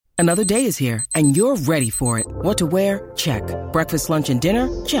Another day is here, and you're ready for it. What to wear? Check. Breakfast, lunch, and dinner?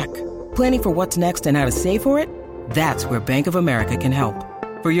 Check. Planning for what's next and how to save for it? That's where Bank of America can help.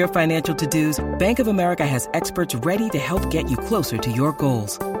 For your financial to-dos, Bank of America has experts ready to help get you closer to your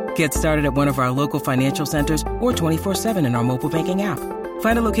goals. Get started at one of our local financial centers or 24/7 in our mobile banking app.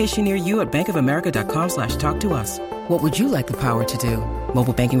 Find a location near you at bankofamerica.com/talktous. What would you like the power to do?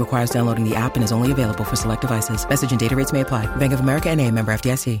 Mobile banking requires downloading the app and is only available for select devices. Message and data rates may apply. Bank of America N.A., member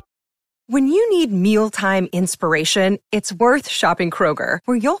FDIC. When you need mealtime inspiration, it's worth shopping Kroger,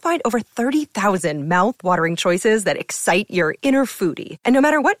 where you'll find over 30,000 mouth-watering choices that excite your inner foodie. And no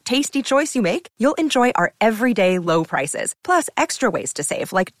matter what tasty choice you make, you'll enjoy our everyday low prices, plus extra ways to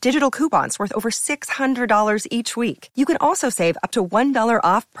save, like digital coupons worth over $600 each week. You can also save up to $1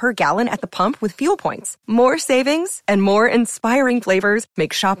 off per gallon at the pump with fuel points. More savings and more inspiring flavors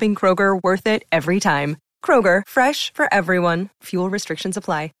make shopping Kroger worth it every time. Kroger, fresh for everyone. Fuel restrictions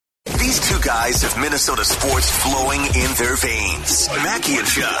apply. These two guys have Minnesota sports flowing in their veins. Mackey and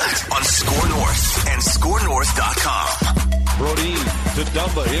Judd on Score North and ScoreNorth.com. Brodin to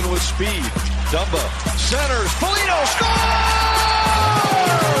Dumba, in with speed. Dumba centers. Foligno scores!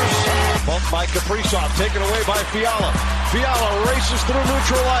 Bumped by Kaprizov, taken away by Fiala. Fiala races through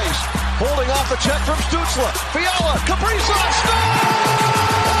neutral ice. Holding off the check from Stützle. Fiala, Kaprizov scores!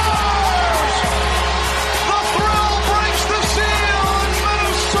 The thrill breaks the seal, and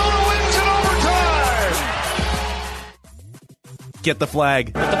Minnesota wins in overtime. Get the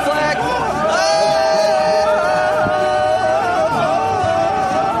flag. Get the flag.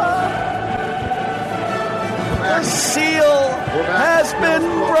 The seal has been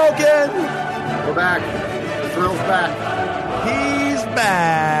broken. We're back. The thrill's back. He's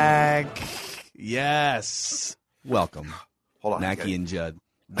back. Yes. Welcome. Hold on. Mackey and Judd.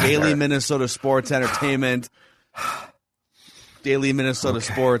 Daily Minnesota Sports Entertainment. Daily Minnesota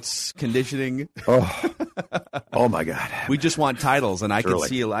Sports Conditioning. Oh my God. We just want titles, and I could Surely.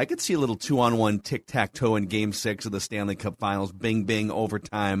 see a little 2-on-1 tic-tac-toe in Game 6 of the Stanley Cup Finals. Bing, bing,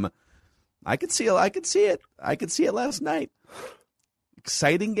 overtime. I could see it. I could see it last night.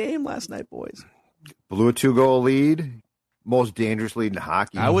 Exciting game last night, boys. Blew a 2-goal lead. Most dangerous lead in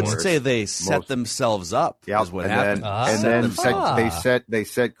hockey. I would say they set themselves up. Yeah, is what happened. They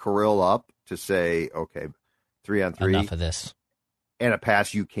set Kirill up to say, okay, 3-on-3. Enough of this. And a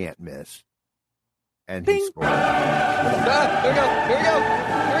pass you can't miss. And Bing. he scored. Here we go.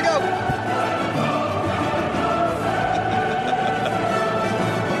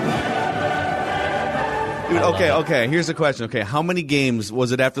 Dude, okay. Here's the question. Okay, how many games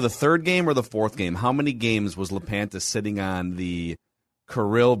was it after the third game or the fourth game? How many games was LaPanta sitting on the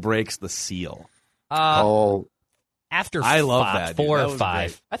Kirill breaks the seal? After I love that, dude. 4 That or was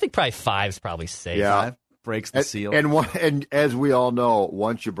 5. great. I think probably 5's probably safe. Yeah. Five breaks the seal. And as we all know,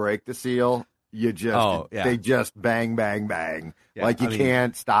 once you break the seal, you just they just bang, bang, bang. Yeah, like you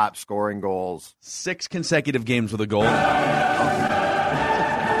can't stop scoring goals. 6 consecutive games with a goal.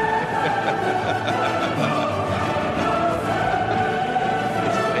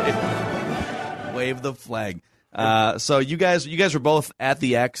 Wave the flag. So you guys were both at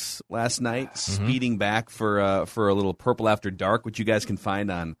the X last night, speeding back for a little Purple After Dark, which you guys can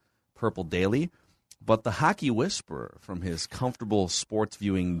find on Purple Daily. But the Hockey Whisperer, from his comfortable sports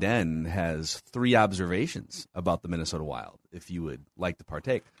viewing den, has 3 observations about the Minnesota Wild, if you would like to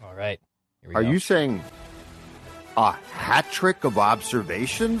partake. All right. Here we Are go. you saying a hat trick of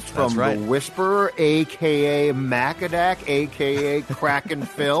observations from right. the Whisperer, a.k.a. Macadac, a.k.a. Kraken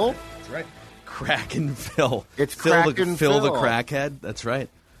Phil? That's right. Kraken Phil. It's Phil Kraken Phil the Phil. crackhead. That's right.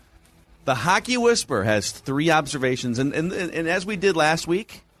 The Hockey Whisperer has 3 observations, and as we did last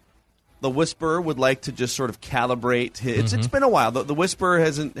week, the Whisperer would like to just sort of calibrate. It's been a while. The Whisperer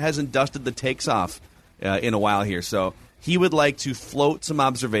hasn't dusted the takes off in a while here, so he would like to float some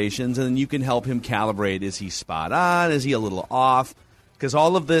observations, and then you can help him calibrate. Is he spot on? Is he a little off? Because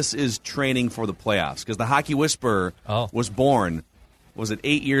all of this is training for the playoffs. Because the Hockey Whisperer was born, was it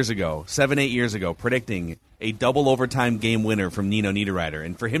 8 years ago, 7-8 years ago, predicting a double overtime game winner from Nino Niederreiter.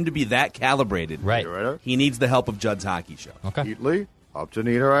 And for him to be that calibrated, Right. he needs the help of Judd's Hockey Show. Okay. Heatley, up to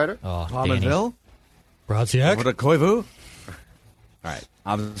Niederreiter. Oh, Danny. Palmerville? Brodziak? Over to Koivu? All right,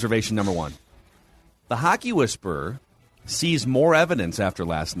 observation number 1. The Hockey Whisperer sees more evidence after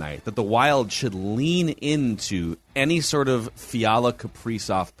last night that the Wild should lean into any sort of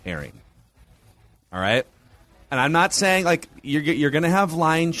Fiala-Kaprizov pairing. All right? And I'm not saying, like, you're going to have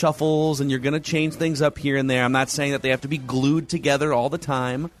line shuffles and you're going to change things up here and there. I'm not saying that they have to be glued together all the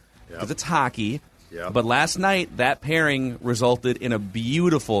time because it's hockey. Yep. But last night, that pairing resulted in a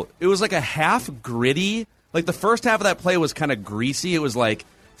beautiful – it was like a half gritty – like the first half of that play was kind of greasy. It was like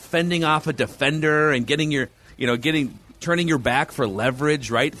fending off a defender and turning your back for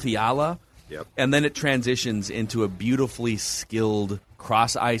leverage, right? Fiala. Yep. And then it transitions into a beautifully skilled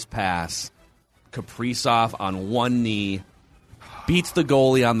cross-ice pass. Kaprizov on one knee beats the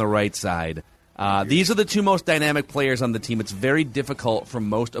goalie on the right side. These are the two most dynamic players on the team. It's very difficult for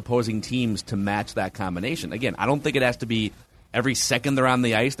most opposing teams to match that combination. Again, I don't think it has to be every second they're on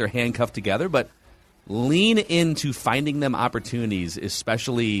the ice, they're handcuffed together, but lean into finding them opportunities,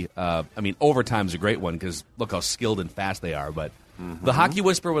 especially, overtime's a great one because look how skilled and fast they are, but the Hockey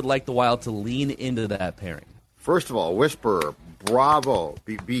Whisperer would like the Wild to lean into that pairing. First of all, Whisperer, bravo,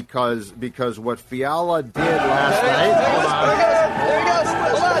 because what Fiala did last night. Hold on. There he goes.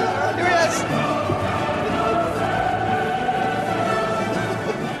 Hold on. Here he is.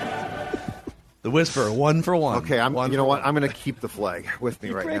 The Whisperer, 1 for 1. Okay, I'm going to keep the flag with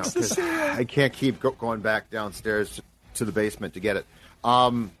me right now because I can't keep going back downstairs to the basement to get it.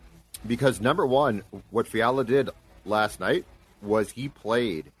 Because number one, what Fiala did last night was he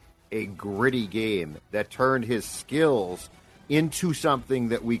played a gritty game that turned his skills into something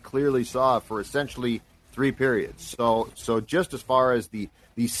that we clearly saw for essentially 3 periods. So just as far as the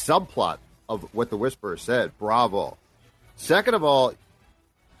subplot of what the Whisperer said, bravo. Second of all,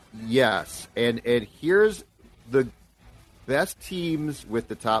 yes, and here's the best teams with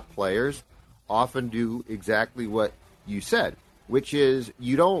the top players often do exactly what you said, which is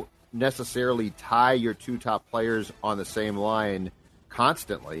you don't necessarily tie your 2 top players on the same line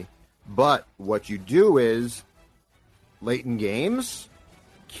constantly, but what you do is late in games,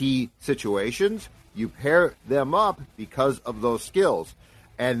 key situations, you pair them up because of those skills,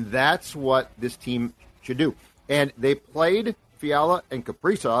 and that's what this team should do. And they played Fiala and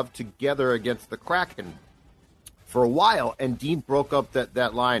Kaprizov together against the Kraken for a while, and Dean broke up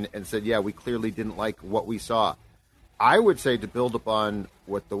that line and said, yeah, we clearly didn't like what we saw. I would say, to build upon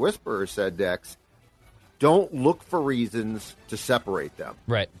what the Whisperer said, Dex, don't look for reasons to separate them.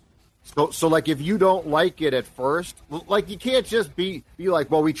 Right. So like, if you don't like it at first, like, you can't just be like,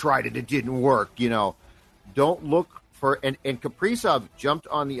 well, we tried it, it didn't work, Don't look for, and Kaprizov jumped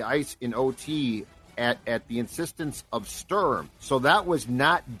on the ice in OT at the insistence of Sturm. So that was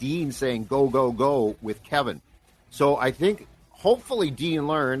not Dean saying, go, go, go with Kevin. So I think, hopefully, Dean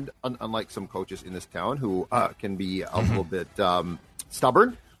learned, unlike some coaches in this town who can be a little bit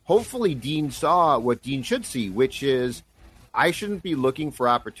stubborn, hopefully Dean saw what Dean should see, which is I shouldn't be looking for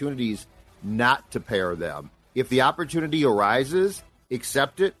opportunities not to pair them. If the opportunity arises,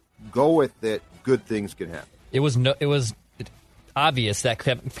 accept it, go with it, good things can happen. It was obvious that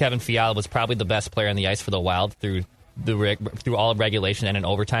Kevin Fiala was probably the best player on the ice for the Wild through all of regulation and in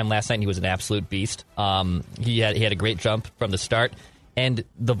overtime last night, and he was an absolute beast. He had a great jump from the start. And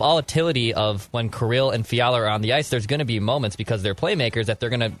the volatility of when Kirill and Fiala are on the ice, there's going to be moments because they're playmakers that they're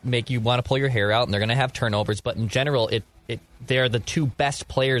going to make you want to pull your hair out, and they're going to have turnovers. But in general, they're the 2 best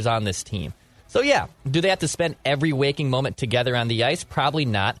players on this team. So yeah, do they have to spend every waking moment together on the ice? Probably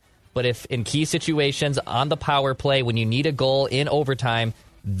not. But if in key situations, on the power play, when you need a goal in overtime,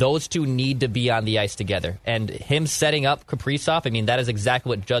 those 2 need to be on the ice together. And him setting up Kaprizov, that is exactly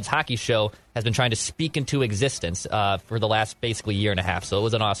what Judd's Hockey Show has been trying to speak into existence for the last basically year and a half. So it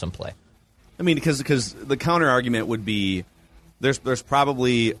was an awesome play. Because the counter argument would be there's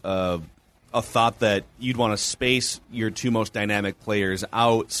probably a thought that you'd want to space your 2 most dynamic players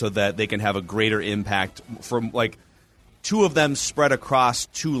out so that they can have a greater impact from, like, 2 of them spread across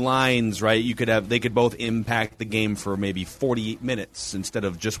 2 lines, right? They could both impact the game for maybe 48 minutes instead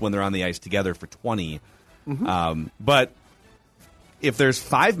of just when they're on the ice together for 20. But if there's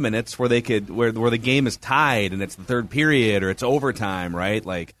 5 minutes where the game is tied and it's the third period or it's overtime, right?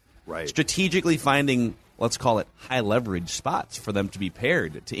 Like, strategically finding, let's call it, high leverage spots for them to be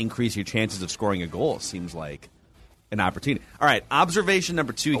paired to increase your chances of scoring a goal seems like an opportunity. All right, observation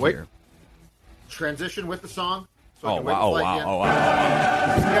number 2 here. Transition with the song. Oh, wow.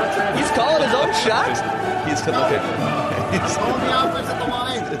 He's calling his own shot? He's calling the offense at the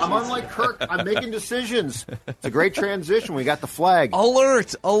line. I'm unlike Kirk. I'm making decisions. It's a great transition. We got the flag.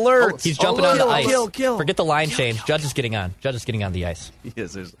 Alert. He's jumping on the ice. Kill. Forget the line change. Judge is getting on the ice.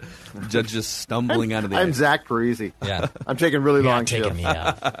 Yes, there's Judge just stumbling onto the ice. I'm Zach Parisi. Yeah. I'm taking really long shifts. Me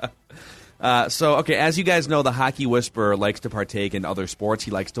out. As you guys know, the Hockey Whisperer likes to partake in other sports. He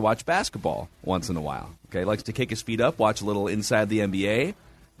likes to watch basketball once in a while. Okay, likes to kick his feet up, watch a little Inside the NBA,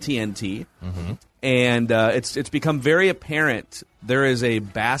 TNT. And it's become very apparent there is a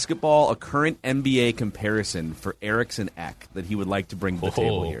current NBA comparison for Eriksson Ek that he would like to bring to the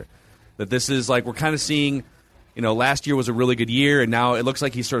table here. That this is like, we're kind of seeing, last year was a really good year, and now it looks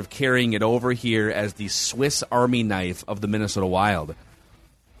like he's sort of carrying it over here as the Swiss Army knife of the Minnesota Wild.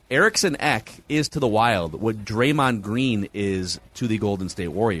 Eriksson Ek is to the Wild what Draymond Green is to the Golden State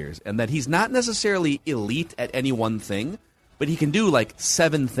Warriors, and that he's not necessarily elite at any one thing, but he can do like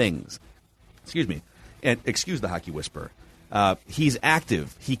 7 things. Excuse me. And excuse the hockey whisper. He's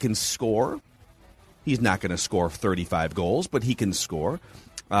active. He can score. He's not going to score 35 goals, but he can score.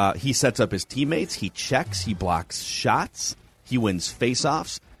 He sets up his teammates. He checks. He blocks shots. He wins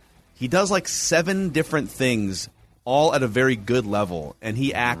faceoffs. He does like 7 different things all at a very good level, and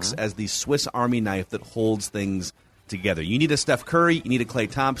he acts as the Swiss Army knife that holds things together. You need a Steph Curry, you need a Klay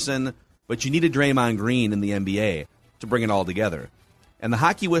Thompson, but you need a Draymond Green in the NBA to bring it all together. And the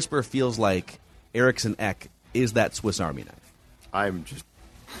Hockey Whisperer feels like Eriksson Ek is that Swiss Army knife.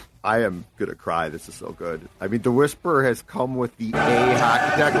 I am going to cry. This is so good. I mean, the Whisperer has come with the A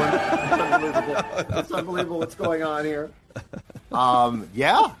hockey. Declan. It's unbelievable. It's unbelievable what's going on here.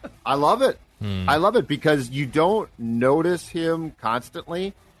 Yeah, I love it. I love it because you don't notice him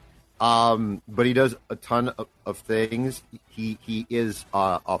constantly, but he does a ton of things. He is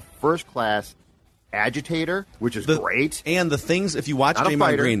a first-class agitator, which is great. And the things, if you watch Not Draymond a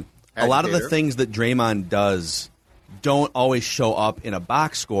fighter, Green, a lot of the things that Draymond does don't always show up in a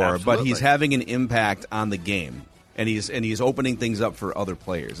box score, Absolutely. but he's having an impact on the game. And he's opening things up for other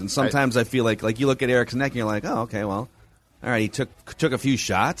players. And sometimes I feel like you look at Eriksson Ek and you're like, oh, okay, well, all right, he took a few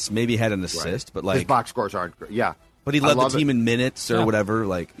shots, maybe had an assist, but like his box scores aren't great. Yeah, but he led the team in minutes or whatever.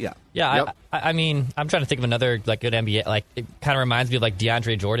 Like, yeah. Yep. I mean, I'm trying to think of another like good NBA. Like, it kind of reminds me of like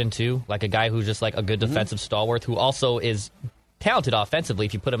DeAndre Jordan too, like a guy who's just like a good defensive stalwart who also is talented offensively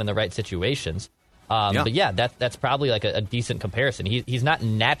if you put him in the right situations. But yeah, that's probably like a decent comparison. He's not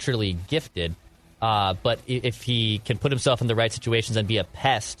naturally gifted, but if he can put himself in the right situations and be a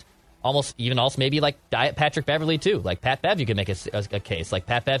pest. Also maybe like Diet Patrick Beverly too. Like Pat Bev, you can make a case. Like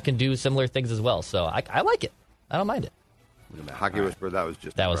Pat Bev can do similar things as well. So I like it. I don't mind it. Hockey Whisperer, that was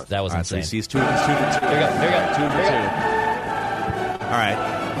just that was insane. So he's 2 for 2. Here we go. 2 for 2. All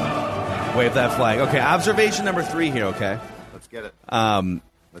right. Wave that flag. Okay, observation number 3 here, okay? Let's get it.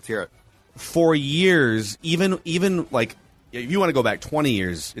 Let's hear it. For years, even like, if you want to go back 20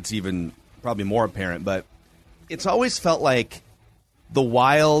 years, it's even probably more apparent, but it's always felt like the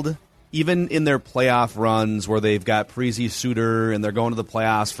Wild, even in their playoff runs where they've got Parise Suter and they're going to the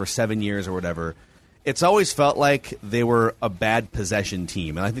playoffs for 7 years or whatever, it's always felt like they were a bad possession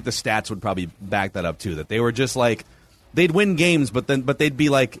team. And I think the stats would probably back that up too, that they were just like, they'd win games, but they'd be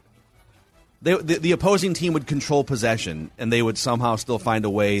like, the opposing team would control possession and they would somehow still find a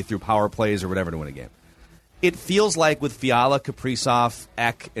way through power plays or whatever to win a game. It feels like with Fiala, Kaprizov,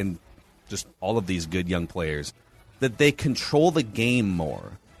 Ek, and just all of these good young players, that they control the game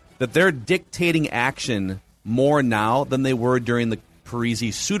more, that they're dictating action more now than they were during the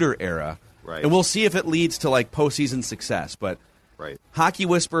Parise Suter era. Right. And we'll see if it leads to like postseason success. But right. Hockey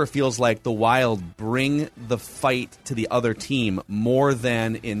Whisperer feels like the Wild bring the fight to the other team more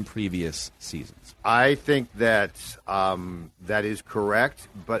than in previous seasons. I think that that is correct,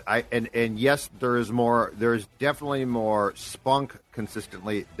 but and yes, there's definitely more spunk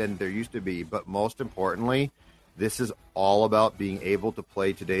consistently than there used to be, but most importantly, this is all about being able to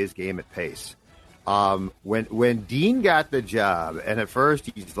play today's game at pace. When Dean got the job, and at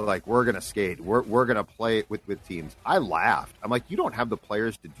first he's like, "We're gonna skate, we're gonna play with teams," I laughed. I'm like, "You don't have the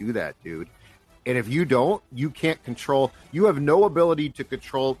players to do that, dude. And if you don't, you can't control. You have no ability to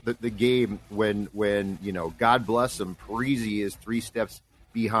control the game when God bless him, Parise is 3 steps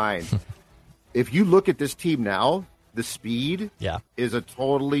behind. If you look at this team now, the speed is a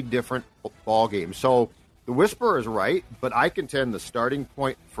totally different ball game. So the Whisperer is right, but I contend the starting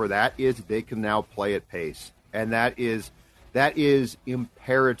point for that is they can now play at pace, and that is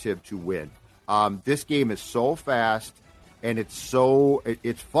imperative to win. This game is so fast, and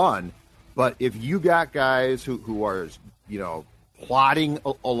it's fun. But if you got guys who are, plodding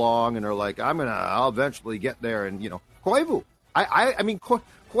along and are like, I'll eventually get there, and Koivu, I mean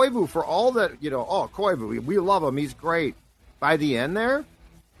Koivu, for all that, Koivu, we love him, he's great. By the end there,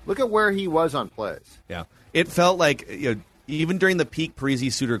 look at where he was on plays. Yeah, it felt like even during the peak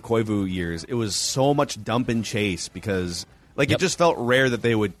Parise Suter Koivu years, it was so much dump and chase because it just felt rare that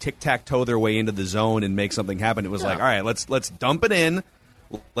they would tic tac toe their way into the zone and make something happen. It was like, all right, let's dump it in.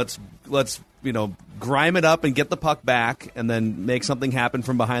 Let's grime it up and get the puck back and then make something happen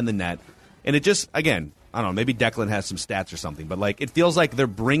from behind the net. And it just, again, I don't know, maybe Declan has some stats or something, but it feels like they're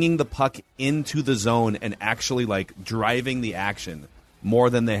bringing the puck into the zone and actually driving the action more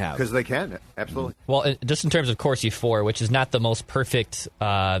than they have. Because they can, absolutely. Well, just in terms of Corsi 4, which is not the most perfect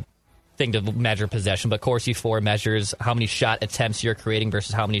thing thing to measure possession, but Corsi 4 measures how many shot attempts you're creating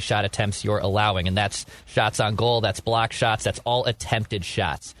versus how many shot attempts you're allowing. And that's shots on goal, that's block shots, that's all attempted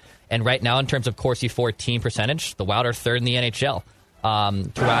shots. And right now, in terms of Corsi 4 team percentage, the Wild are third in the NHL.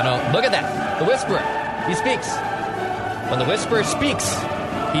 Toronto, look at that. The Whisperer, he speaks. When the Whisperer speaks,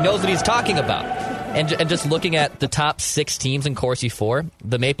 he knows what he's talking about. And just looking at the top 6 teams in Corsi 4,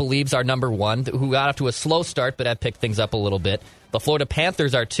 the Maple Leafs are number 1, who got off to a slow start but have picked things up a little bit. The Florida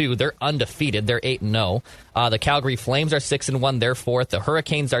Panthers are 2. They're undefeated. They're 8-0. The Calgary Flames are 6-1. They're 4th. The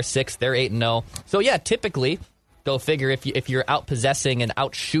Hurricanes are 6th. They're 8-0. So, yeah, typically, go figure, if you're out-possessing and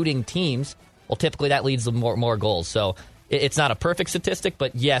out-shooting teams, well, typically that leads to more goals. So it's not a perfect statistic,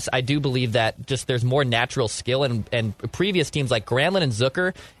 but yes, I do believe that just there's more natural skill. And previous teams like Granlund and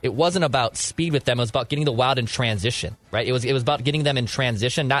Zucker, it wasn't about speed with them. It was about getting the Wild in transition, right? It was about getting them in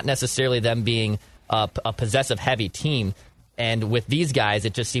transition, not necessarily them being a possessive heavy team. And with these guys,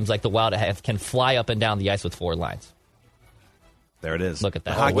 it just seems like the Wild can fly up and down the ice with 4 lines. There it is. Look at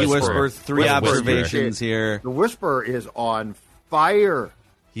that. Hockey Whisperer, 3 observations here. The Whisperer is on fire.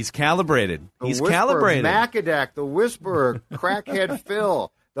 He's calibrated. He's calibrated. Macadac, the Whisperer, Crackhead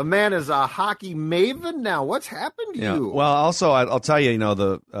Phil. The man is a hockey maven now. What's happened to you? Well, also, I'll tell you,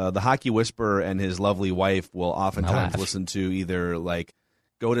 the Hockey Whisperer and his lovely wife will oftentimes listen to either like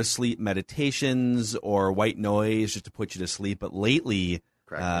go to sleep meditations or white noise just to put you to sleep. But lately,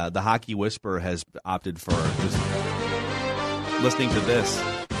 the Hockey Whisperer has opted for just listening to this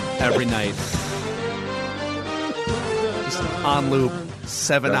every night. Just on loop.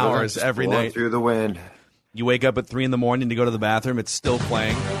 7 hours every night. Through the wind. You wake up at 3 in the morning to go to the bathroom. It's still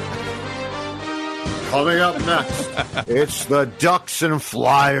playing. Coming up next, it's the Ducks and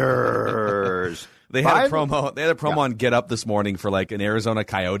Flyers. They had a promo on Get Up this morning for like an Arizona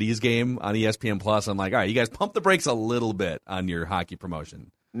Coyotes game on ESPN Plus. I'm like, all right, you guys pump the brakes a little bit on your hockey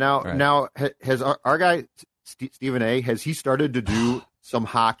promotion. Now, has our guy Stephen A. has he started to do some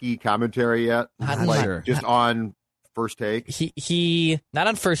hockey commentary yet? Not sure. Just on First Take? He not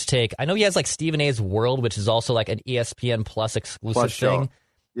on First Take. I know he has like Stephen A's World, which is also like an ESPN Plus exclusive thing.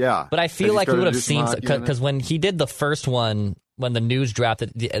 Yeah. But I feel like we would have seen, because when he did the first one, when the news dropped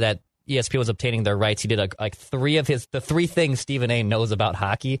that ESPN was obtaining their rights, he did like 3 of the 3 things Stephen A knows about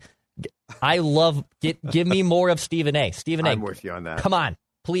hockey. I love, give me more of Stephen A. Stephen A. I'm with you on that. Come on,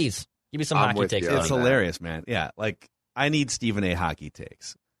 please. Give me some hockey takes. It's hilarious, man. Yeah, like I need Stephen A. hockey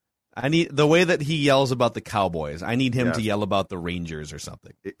takes. I need the way that he yells about the Cowboys. I need him to yell about the Rangers or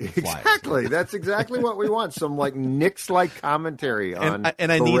something. Exactly. That's exactly what we want. Some like Knicks-like commentary on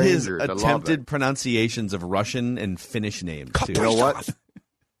and I the need Rangers. his attempted pronunciations of Russian and Finnish names too. You know what?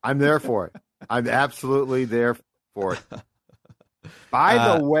 I'm there for it. I'm absolutely there for it.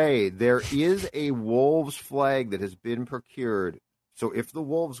 By the way, there is a Wolves flag that has been procured. So if the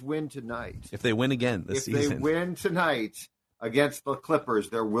Wolves win tonight, if they win again this season, if they win tonight against the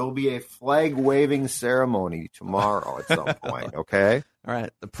Clippers, there will be a flag-waving ceremony tomorrow at some point, okay? All right.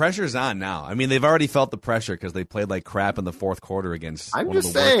 The pressure's on now. I mean, they've already felt the pressure because they played like crap in the fourth quarter against one of the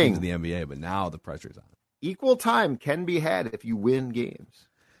worst teams in the NBA, but now the pressure's on. Equal time can be had if you win games.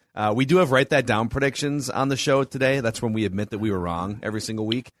 We do have Write That Down predictions on the show today. That's when we admit that we were wrong every single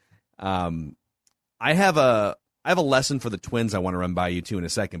week. I have a lesson for the Twins I want to run by you, too, in a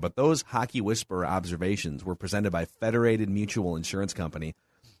second. But those Hockey Whisperer observations were presented by Federated Mutual Insurance Company.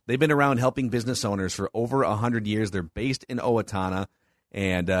 They've been around helping business owners for over 100 years. They're based in Owatonna,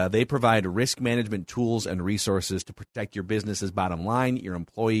 and they provide risk management tools and resources to protect your business's bottom line, your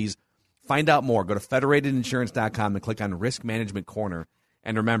employees. Find out more. Go to federatedinsurance.com and click on Risk Management Corner.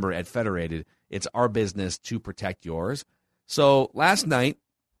 And remember, at Federated, it's our business to protect yours. So last night,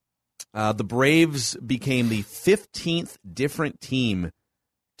 the Braves became the 15th different team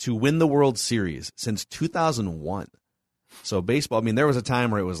to win the World Series since 2001. So baseball, I mean, there was a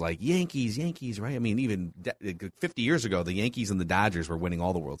time where it was like Yankees, right? I mean, even 50 years ago, the Yankees and the Dodgers were winning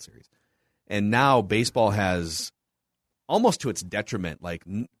all the World Series. And now baseball has, almost to its detriment, like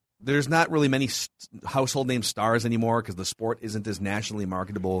there's not really many household name stars anymore because the sport isn't as nationally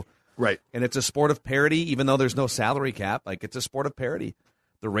marketable. Right. And it's a sport of parity, even though there's no salary cap. Like, it's a sport of parity.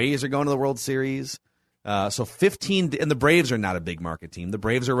 The Rays are going to the World Series. So 15, and the Braves are not a big market team. The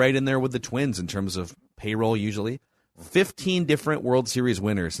Braves are right in there with the Twins in terms of payroll usually. 15 different World Series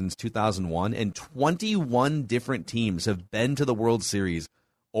winners since 2001, and 21 different teams have been to the World Series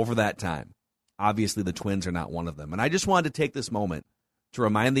over that time. Obviously, the Twins are not one of them. And I just wanted to take this moment to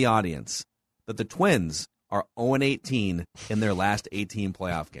remind the audience that the Twins are 0-18 in their last 18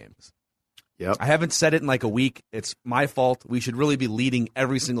 playoff games. Yep. I haven't said it in like a week. It's my fault. We should really be leading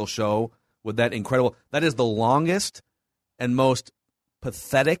every single show with that incredible. That is the longest and most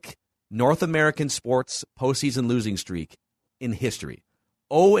pathetic North American sports postseason losing streak in history.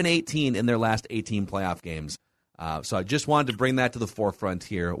 0-18 in their last 18 playoff games. So I just wanted to bring that to the forefront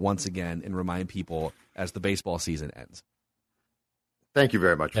here once again and remind people as the baseball season ends. Thank you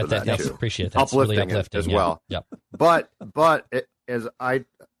very much for that, too. Appreciate that. Uplifting, really uplifting as well. Yep. But as I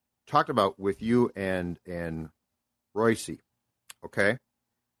talked about with you and Royce, okay,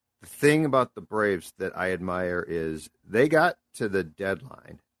 the thing about the Braves that I admire is they got to the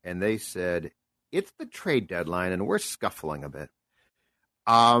deadline and they said, it's the trade deadline and we're scuffling a bit.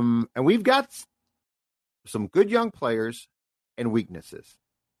 And we've got some good young players and weaknesses.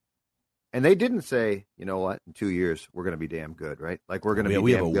 And they didn't say, you know what, in 2 years we're going to be damn good, right? Like we're going to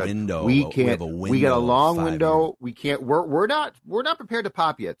be damn good. Window. We got a long window. Years. We can't. We're not prepared to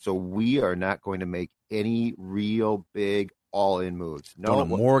pop yet. So we are not going to make any real big all-in moves. No, don't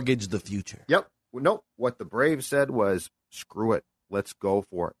mortgage the future. Yep. No. What the Braves said was, screw it. Let's go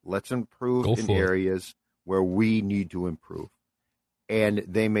for it. Let's improve in areas where we need to improve. And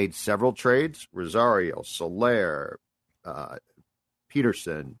they made several trades: Rosario, Soler,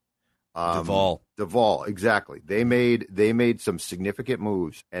 Peterson. Duvall, exactly. They made some significant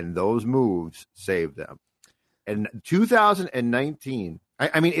moves, and those moves saved them. And 2019,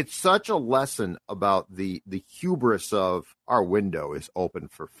 I mean, it's such a lesson about the hubris of our window is open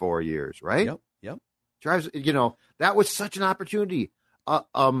for 4 years, right? Yep. Drives, that was such an opportunity.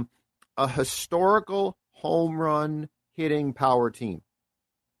 A historical home run hitting power team,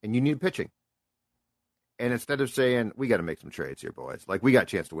 and you need pitching. And instead of saying, we got to make some trades here, boys, like we got a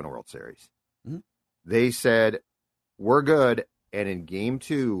chance to win a World Series, they said, we're good. And in game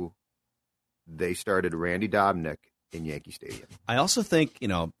 2, they started Randy Dobnak in Yankee Stadium. I also think,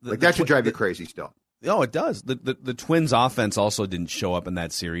 that should drive you crazy still. Oh, it does. The Twins offense also didn't show up in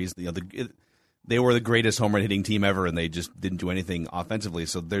that series. They were the greatest home run hitting team ever, and they just didn't do anything offensively.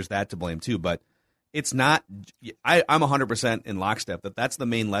 So there's that to blame too. But it's not, I'm 100% in lockstep that's the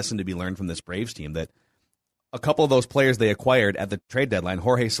main lesson to be learned from this Braves team, that a couple of those players they acquired at the trade deadline,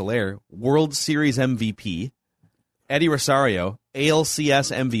 Jorge Soler, World Series MVP, Eddie Rosario,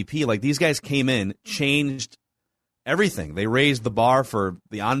 ALCS MVP. Like, these guys came in, changed everything. They raised the bar for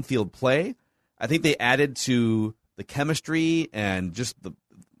the on-field play. I think they added to the chemistry and just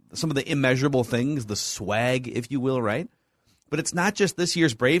some of the immeasurable things, the swag, if you will, right? But it's not just this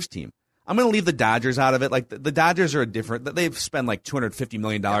year's Braves team. I'm going to leave the Dodgers out of it. Like, the Dodgers are different. They've spent like $250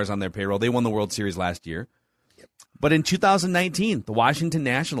 million on their payroll. They won the World Series last year. But in 2019, the Washington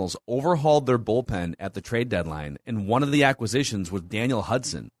Nationals overhauled their bullpen at the trade deadline, and one of the acquisitions was Daniel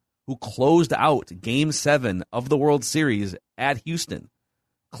Hudson, who closed out Game 7 of the World Series at Houston.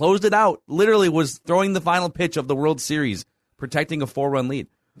 Closed it out, literally was throwing the final pitch of the World Series, protecting a 4-run lead.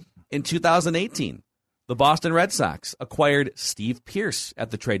 In 2018, the Boston Red Sox acquired Steve Pearce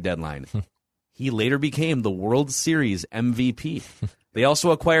at the trade deadline. He later became the World Series MVP. They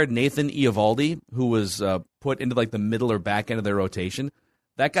also acquired Nathan Eovaldi, who was put into like the middle or back end of their rotation.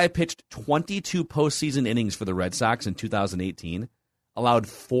 That guy pitched 22 postseason innings for the Red Sox in 2018, allowed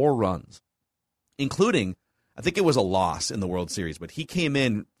 4 runs, including, I think it was a loss in the World Series, but he came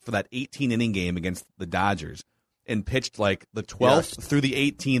in for that 18-inning game against the Dodgers and pitched like the 12th through the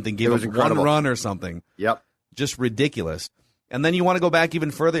 18th and gave us 1 run or something. Yep. Just ridiculous. And then you want to go back even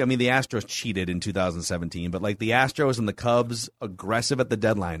further. I mean, the Astros cheated in 2017, but like the Astros and the Cubs, aggressive at the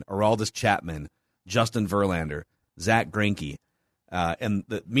deadline, Aroldis Chapman, Justin Verlander, Zach Greinke.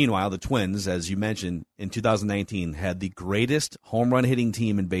 Meanwhile, the Twins, as you mentioned, in 2019 had the greatest home run hitting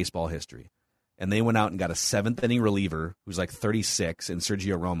team in baseball history. And they went out and got a 7th-inning reliever who's like 36 in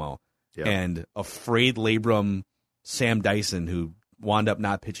Sergio Romo, and a frayed labrum Sam Dyson who wound up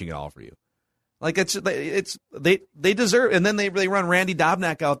not pitching at all for you. Like, they deserve, and then they run Randy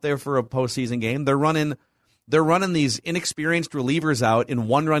Dobnak out there for a postseason game. They're running these inexperienced relievers out in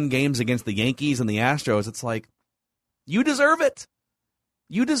 1-run games against the Yankees and the Astros. It's like, you deserve it.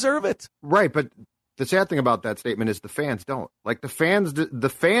 You deserve it. Right, but the sad thing about that statement is the fans don't. Like, the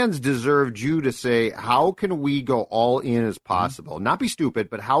fans deserved you to say, how can we go all in as possible? Not be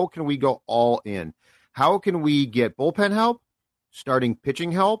stupid, but how can we go all in? How can we get bullpen help, starting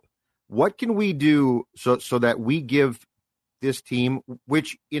pitching help? What can we do so that we give this team,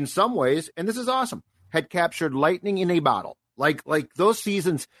 which in some ways, and this is awesome, had captured lightning in a bottle. Like those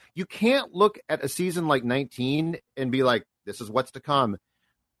seasons, you can't look at a season like 19 and be like, this is what's to come.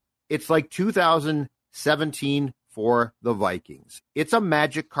 It's like 2017 for the Vikings. It's a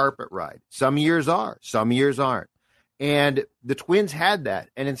magic carpet ride. Some years are, some years aren't. And the Twins had that.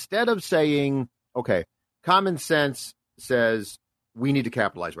 And instead of saying, okay, common sense says we need to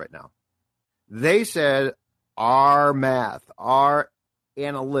capitalize right now, they said our math, our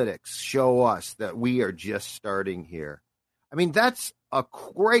analytics show us that we are just starting here. I mean, that's a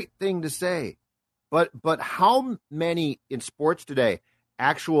great thing to say. But how many in sports today,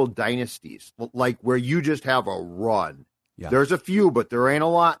 actual dynasties, like where you just have a run? Yeah. There's a few, but there ain't a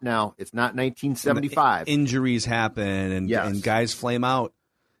lot now. It's not 1975. Injuries happen and guys flame out.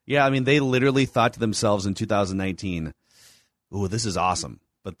 Yeah, I mean, they literally thought to themselves in 2019, ooh, this is awesome.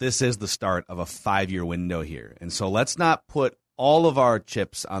 But this is the start of a 5-year window here. And so let's not put all of our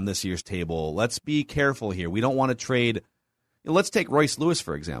chips on this year's table. Let's be careful here. We don't want to trade. Let's take Royce Lewis,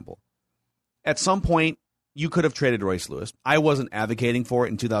 for example. At some point, you could have traded Royce Lewis. I wasn't advocating for it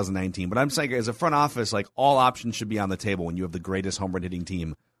in 2019, but I'm saying as a front office, like all options should be on the table when you have the greatest home run hitting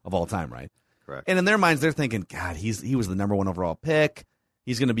team of all time, right? Correct. And in their minds, they're thinking, God, he was the number 1 overall pick.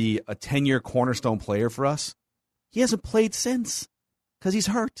 He's going to be a 10-year cornerstone player for us. He hasn't played since because he's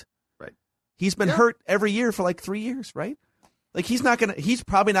hurt. Right. He's been hurt every year for like 3 years, right? Like he's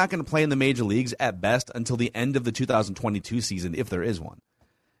probably not going to play in the major leagues at best until the end of the 2022 season, if there is one.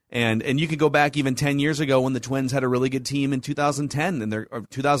 And you could go back even 10 years ago when the Twins had a really good team in 2010 or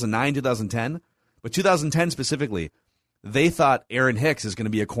 2009, 2010. But 2010 specifically, they thought Aaron Hicks is going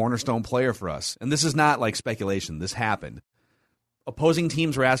to be a cornerstone player for us. And this is not like speculation. This happened. Opposing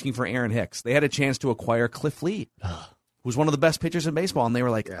teams were asking for Aaron Hicks. They had a chance to acquire Cliff Lee, who's one of the best pitchers in baseball. And they were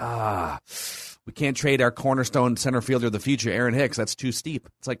like, we can't trade our cornerstone center fielder of the future, Aaron Hicks. That's too steep.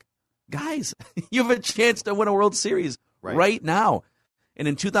 It's like, guys, you have a chance to win a World Series right now. And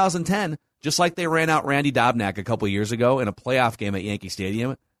in 2010, just like they ran out Randy Dobnak a couple years ago in a playoff game at Yankee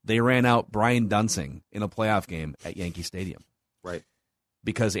Stadium, they ran out Brian Dunsing in a playoff game at Yankee Stadium. Right.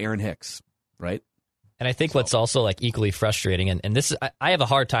 Because Aaron Hicks, right? And I think what's also like equally frustrating, and this is, I have a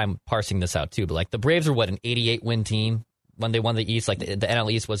hard time parsing this out too, but like the Braves are an 88-win team when they won the East. Like the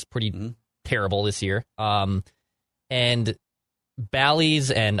NL East was pretty terrible this year. And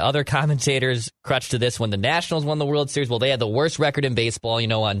Bally's and other commentators crutch to this when the Nationals won the World Series. Well, they had the worst record in baseball.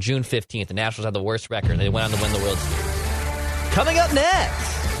 On June 15th, the Nationals had the worst record. They went on to win the World Series. Coming up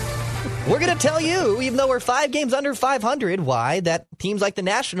next, we're going to tell you, even though we're 5 games under 500, why that teams like the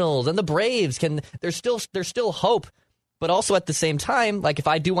Nationals and the Braves there's still hope. But also at the same time, like if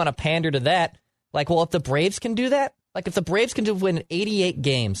I do want to pander to that, like, well, if the Braves can do that, like if the Braves can win 88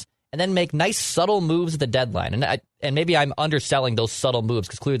 games and then make nice subtle moves at the deadline. And maybe I'm underselling those subtle moves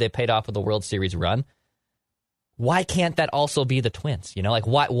because clearly they paid off with the World Series run. Why can't that also be the Twins? Like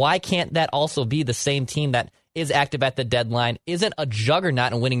why can't that also be the same team that is active at the deadline, isn't a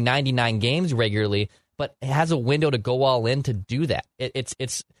juggernaut and winning 99 games regularly, but has a window to go all in to do that?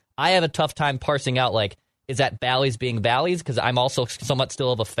 It's I have a tough time parsing out, like, is that Bally's being Bally's because I'm also somewhat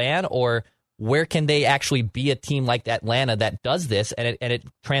still of a fan, or where can they actually be a team like Atlanta that does this and it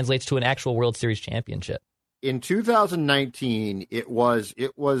translates to an actual World Series championship? In 2019, it was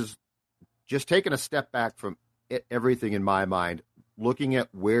just taking a step back from everything in my mind, looking at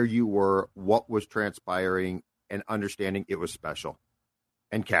where you were, what was transpiring, and understanding it was special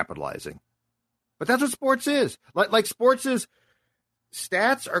and capitalizing. But that's what sports is. Like sports is,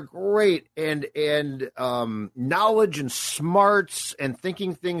 stats are great, and knowledge and smarts and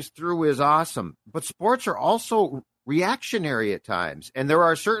thinking things through is awesome. But sports are also reactionary at times, and there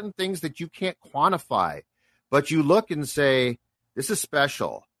are certain things that you can't quantify, but you look and say, this is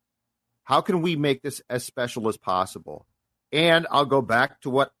special. How can we make this as special as possible? And I'll go back to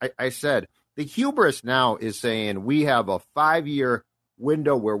what I said. The hubris now is saying we have a 5-year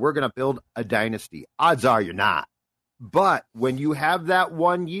window where we're going to build a dynasty. Odds are you're not. But when you have that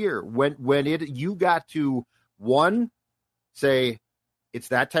 1 year, you got to, 1, say it's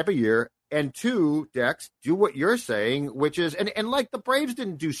that type of year, and 2, Dex, do what you're saying, which is, and like the Braves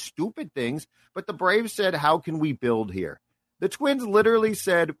didn't do stupid things, but the Braves said, how can we build here? The Twins literally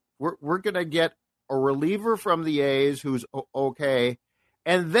said, we're going to get a reliever from the A's who's okay.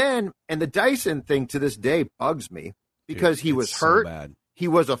 And the Dyson thing to this day bugs me because he was hurt. Bad. He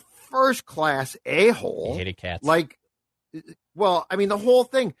was a first-class a-hole. He hated cats. Like, well, I mean, the whole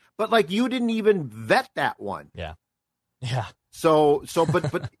thing. But, like, you didn't even vet that one. Yeah. So,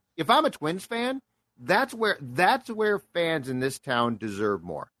 but if I'm a Twins fan, that's where fans in this town deserve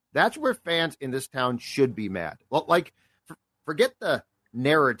more. That's where fans in this town should be mad. Well, like, forget the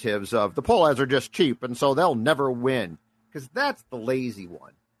narratives of the Poles are just cheap and so they'll never win, because that's the lazy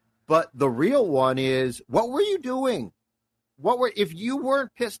one. But the real one is, what were you doing? If you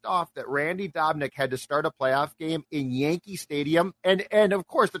weren't pissed off that Randy Dobnak had to start a playoff game in Yankee Stadium, and of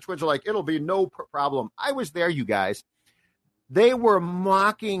course the Twins are like, it'll be no problem. I was there, you guys. They were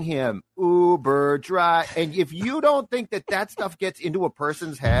mocking him, Uber drive. And if you don't think that stuff gets into a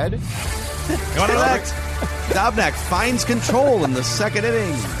person's head, Dobnak finds control in the second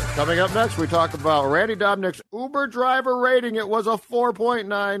inning. Coming up next, we talk about Randy Dobnik's Uber driver rating. It was a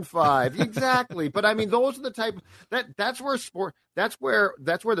 4.95. Exactly. But I mean, those are the type that's where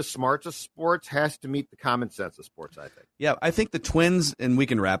the smarts of sports has to meet the common sense of sports, I think. Yeah, I think the Twins, and we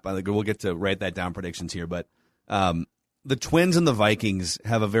can wrap. We'll get to write that down predictions here, but the Twins and the Vikings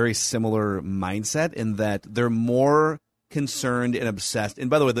have a very similar mindset in that they're more concerned and obsessed. And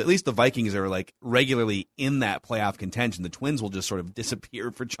by the way, at least the Vikings are like regularly in that playoff contention. The Twins will just sort of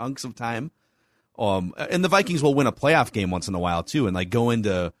disappear for chunks of time. And the Vikings will win a playoff game once in a while too, and like go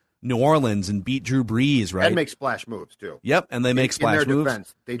into New Orleans and beat Drew Brees, right? And make splash moves too. Yep, and they make splash moves. In their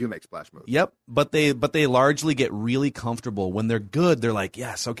defense, they do make splash moves. Yep, but they largely get really comfortable when they're good. They're like,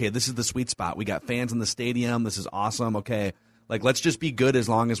 yes, okay, this is the sweet spot. We got fans in the stadium. This is awesome. Okay, like let's just be good as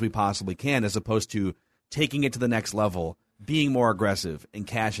long as we possibly can, as opposed to taking it to the next level, being more aggressive and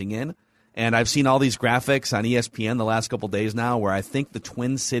cashing in. And I've seen all these graphics on ESPN the last couple days now where I think the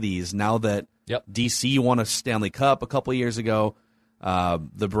Twin Cities, now that DC won a Stanley Cup a couple of years ago,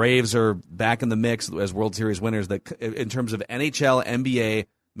 the Braves are back in the mix as World Series winners. That in terms of NHL, NBA,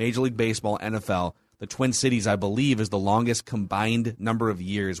 Major League Baseball, NFL, the Twin Cities, I believe, is the longest combined number of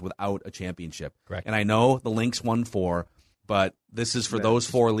years without a championship. Correct. And I know the Lynx won 4, but this is for those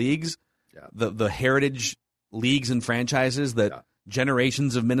 4 leagues. Yeah. The heritage leagues and franchises that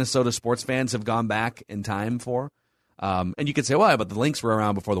generations of Minnesota sports fans have gone back in time for. And you could say, well, but the Lynx were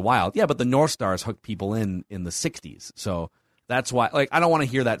around before the Wild. Yeah, but the North Stars hooked people in the 60s. So that's why, like, I don't want to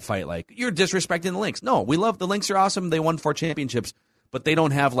hear that fight. Like, you're disrespecting the Lynx. No, we love the Lynx are awesome. They won 4 championships, but they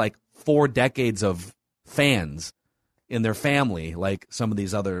don't have like 4 decades of fans in their family like some of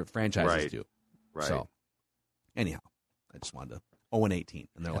these other franchises do. Right. So, anyhow, I just wanted to 0-18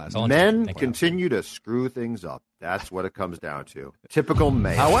 in their last. Men continue to screw things up. That's what it comes down to. Typical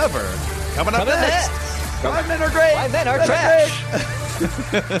man. However, coming up next, 5 men are great. 5 men are trash.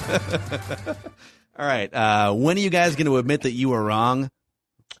 All right. When are you guys going to admit that you were wrong?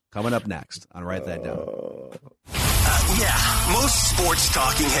 Coming up next on Write That Down. Yeah, most sports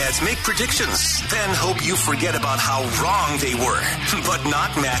talking heads make predictions, then hope you forget about how wrong they were. But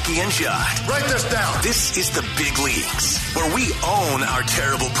not Mackie and Judd. Write this down. This is the big leagues, where we own our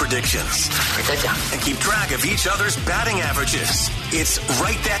terrible predictions. Write that down. And keep track of each other's batting averages. It's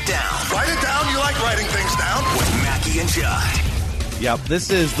Write That Down. Write it down. You like writing things down. With Mackie and Judd. Yep, this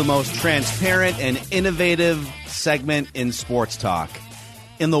is the most transparent and innovative segment in sports talk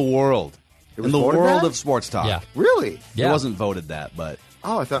in the world. In the world of sports talk. Yeah. Really? It wasn't voted that, but...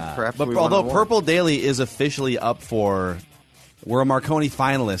 Oh, I thought perhaps But we although won. Purple Daily is officially up for... We're a Marconi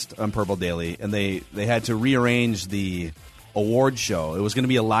finalist on Purple Daily, and they had to rearrange the award show. It was going to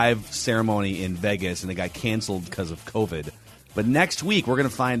be a live ceremony in Vegas, and it got canceled because of COVID. But next week, we're going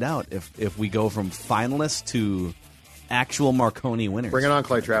to find out if we go from finalists to actual Marconi winners. Bring it on,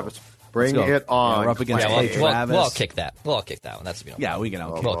 Clay Travis. Bring Let's go. it on. Yeah, we're up against Clay. Clay Travis. We'll kick that. We'll kick that one. That's Yeah, we can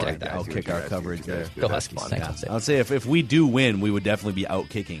outkick, We'll kick that. outkick our coverage there. Go Huskies. Yeah. I would say if we do win, we would definitely be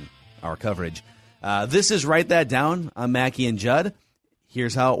outkicking our coverage. This is Write That Down. I'm Mackie and Judd.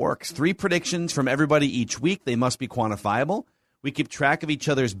 Here's how it works. 3 predictions from everybody each week. They must be quantifiable. We keep track of each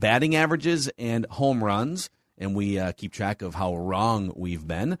other's batting averages and home runs, and we keep track of how wrong we've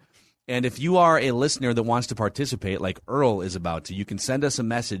been. And if you are a listener that wants to participate, like Earl is about to, you can send us a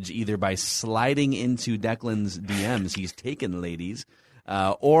message either by sliding into Declan's DMs. He's taken, ladies.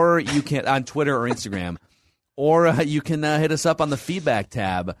 Or you can on Twitter or Instagram. Or you can hit us up on the feedback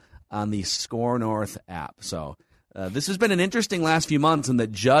tab on the Score North app. So this has been an interesting last few months in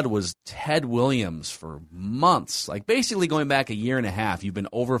that Judd was Ted Williams for months. Like basically going back a year and a half, you've been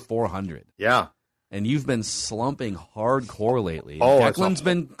over 400. Yeah. And you've been slumping hardcore lately. Oh, Declan's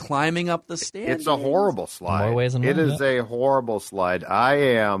been climbing up the standings. It's a horrible slide. More ways than it one, is a horrible slide. I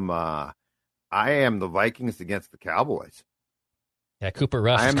am the Vikings against the Cowboys. Yeah, Cooper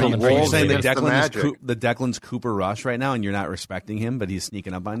Rush I is am coming the for you. You're Wolves saying that against the Magic. Declan's Cooper Rush right now, and you're not respecting him, but he's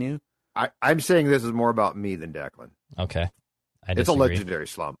sneaking up on you? I'm saying this is more about me than Declan. Okay. I It's a disagree. legendary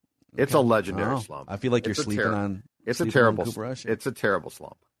slump. It's a legendary Wow. slump. I feel like you're It's a sleeping terror. on. It's a sleeping terrible. on Cooper Rush. It's a terrible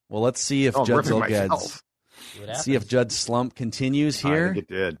slump. Well, let's see if I'm Judd's ripping myself. see if Judd's slump continues I here. think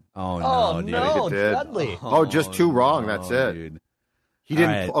it did. Oh no, Oh, dude. no, it did. Dudley. Oh, just 2 wrong. That's it. Dude. He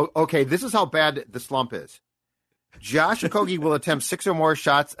didn't. All right. Okay, this is how bad the slump is. Josh Okogie will attempt 6 or more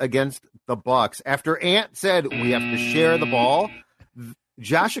shots against the Bucks after Ant said we have to share the ball.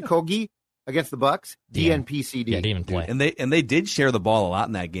 Josh Okogie against the Bucks, DNPCD. Yeah, didn't even play. And they did share the ball a lot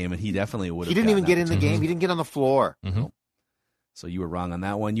in that game, and he definitely would have. He didn't even get in the game. He didn't get on the floor. Mm-hmm. So you were wrong on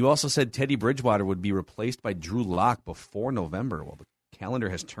that one. You also said Teddy Bridgewater would be replaced by Drew Lock before November. Well, the calendar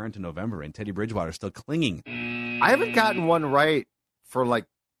has turned to November, and Teddy Bridgewater is still clinging. I haven't gotten one right for like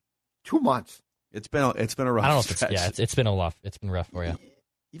 2 months. It's been a rough. I don't know if stretch. it's been rough for you.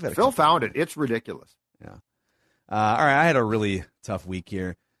 Phil found it. It's ridiculous. Yeah. All right, I had a really tough week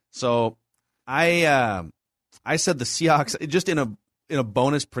here. So I said the Seahawks, just in a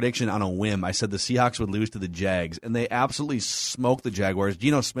bonus prediction on a whim, I said the Seahawks would lose to the Jags, and they absolutely smoked the Jaguars.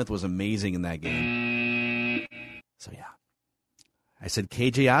 Geno Smith was amazing in that game. So, yeah. I said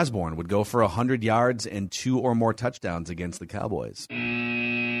KJ Osborne would go for 100 yards and 2 or more touchdowns against the Cowboys.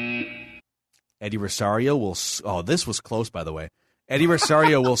 Eddie Rosario will – oh, this was close, by the way. Eddie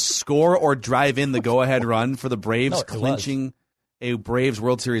Rosario will score or drive in the go-ahead run for the Braves, clinching a Braves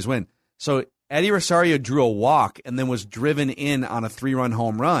World Series win. So Eddie Rosario drew a walk and then was driven in on a 3-run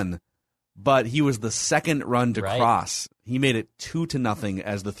home run, but he was the second run to cross. He made it 2-0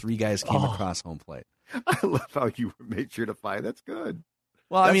 as the 3 guys came across home plate. I love how you made sure to find. That's good.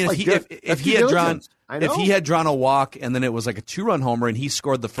 Well, I mean, if he had drawn a walk and then it was like a 2-run homer and he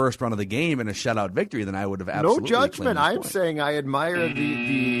scored the first run of the game in a shutout victory, then I would have absolutely no judgment. I'm saying I admire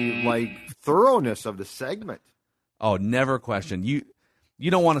the thoroughness of the segment. Oh, never question. You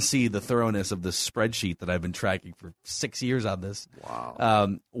don't want to see the thoroughness of the spreadsheet that I've been tracking for 6 years on this.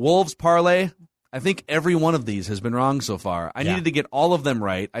 Wow. Wolves parlay. I think every one of these has been wrong so far. I needed to get all of them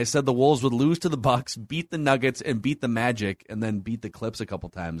right. I said the Wolves would lose to the Bucks, beat the Nuggets, and beat the Magic, and then beat the Clips a couple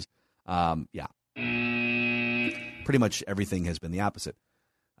times. Yeah. Pretty much everything has been the opposite.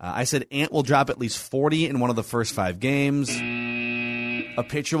 I said Ant will drop at least 40 in one of the first 5 games. A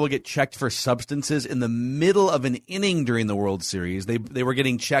pitcher will get checked for substances in the middle of an inning during the World Series. They were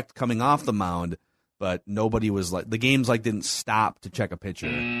getting checked coming off the mound, but nobody was the games didn't stop to check a pitcher.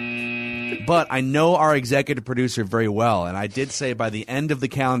 But I know our executive producer very well, and I did say by the end of the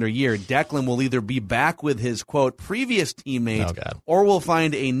calendar year, Declan will either be back with his, quote, previous teammate, or will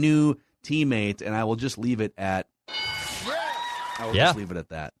find a new teammate, and I will just leave it at just leave it at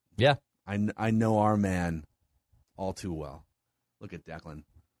that. Yeah. I know our man all too well. Look at Declan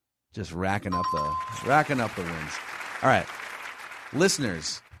just racking up the wins. All right.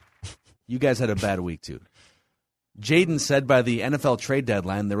 Listeners, you guys had a bad week too. Jaden said by the NFL trade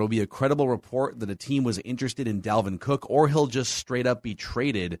deadline there will be a credible report that a team was interested in Dalvin Cook, or he'll just straight up be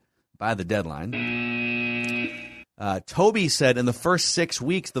traded by the deadline. Toby said in the first 6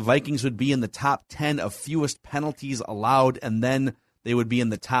 weeks the Vikings would be in the top 10 of fewest penalties allowed, and then they would be in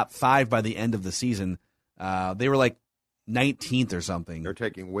the top 5 by the end of the season. They were like 19th or something. They're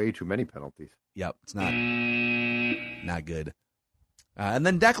taking way too many penalties. Yep, it's not good. And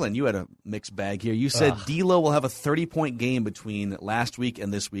then, Declan, you had a mixed bag here. You said D'Lo will have a 30-point game between last week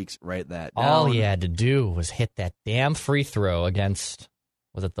and this week's. Write that down. All he had to do was hit that damn free throw against,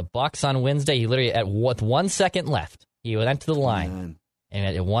 was it the Bucks on Wednesday? He literally, with 1 second left, he went to the line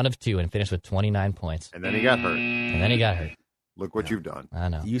and at 1 of 2 and finished with 29 points. And then he got hurt. Look what you've done. I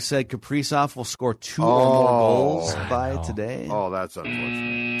know. You said Kaprizov will score 2 or more goals by today. Oh, that's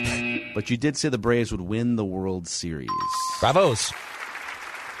unfortunate. But you did say the Braves would win the World Series. Bravos.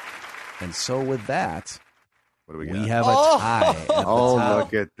 And so with that, what do we got? We have a tie. At the top.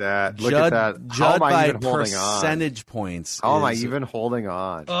 Look at that. Look at that. Judd by percentage points. How am I even holding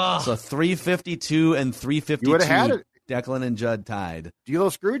on? So 352 and 352. You would have had it. Declan and Judd tied. D'Lo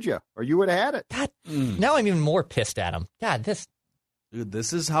screwed you, or you would have had it. God, now I'm even more pissed at him. God, Dude,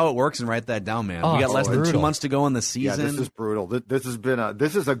 this is how it works, and write that down, man. We got less than 2 months to go in the season. Yeah, this is brutal. This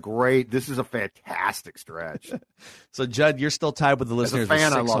is a fantastic stretch. So, Judd, you're still tied with the listeners with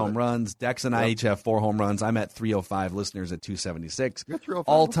 6 home runs. Dex and I each have 4 home runs. I'm at 305, listeners at 276. You're 305.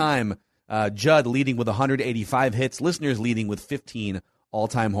 All-time, Judd leading with 185 hits, listeners leading with 15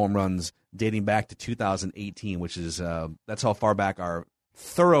 all-time home runs dating back to 2018, which is that's how far back our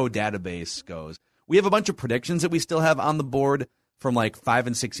thorough database goes. We have a bunch of predictions that we still have on the board from like 5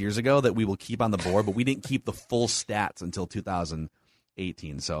 and 6 years ago that we will keep on the board, but we didn't keep the full stats until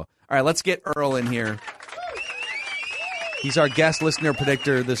 2018. So, all right, let's get Earl in here. He's our guest listener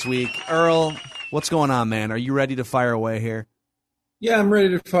predictor this week. Earl, what's going on, man? Are you ready to fire away here? Yeah, I'm ready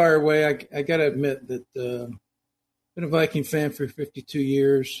to fire away. I got to admit that been a Viking fan for 52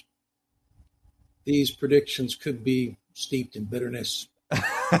 years. These predictions could be steeped in bitterness.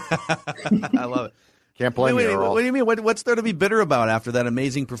 I love it. Can't blame you, Earl. What do you mean? What's there to be bitter about after that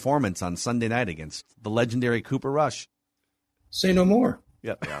amazing performance on Sunday night against the legendary Cooper Rush? Say no more.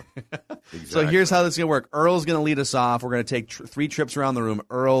 Yep. Yeah. Exactly. So here's how this is going to work. Earl's going to lead us off. We're going to take 3 trips around the room.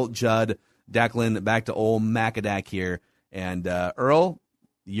 Earl, Judd, Declan, back to old Macadac here. And Earl,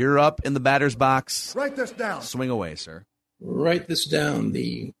 you're up in the batter's box. Write this down. Swing away, sir. Write this down.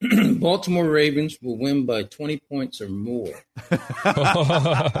 The Baltimore Ravens will win by 20 points or more.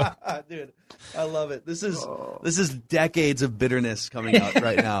 Dude, I love it. This is decades of bitterness coming out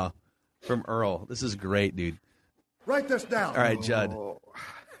right now from Earl. This is great, dude. Write this down. All right, Judd.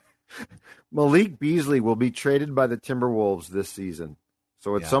 Malik Beasley will be traded by the Timberwolves this season.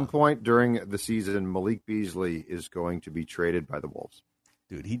 So at some point during the season, Malik Beasley is going to be traded by the Wolves.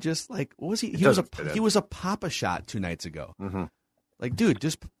 Dude, he just what was he? He was a Papa shot 2 nights ago. Mm-hmm. Like, dude,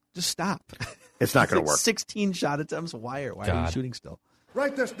 just stop. It's not going to work. 16 shot attempts. Why are you shooting still?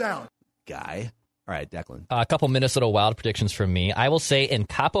 Write this down. Guy. All right, Declan. A couple Minnesota Wild predictions from me. I will say in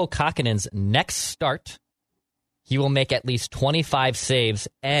Kaapo Kähkönen's next start, he will make at least 25 saves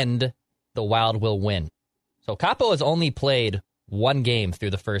and the Wild will win. So Kaapo has only played 1 game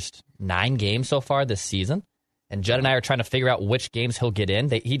through the first 9 games so far this season. And Judd and I are trying to figure out which games he'll get in.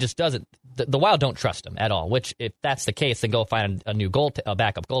 He just doesn't. The Wild don't trust him at all, which if that's the case, then go find a new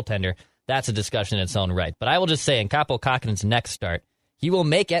backup goaltender. That's a discussion in its own right. But I will just say in Kaapo Kähkönen's next start, he will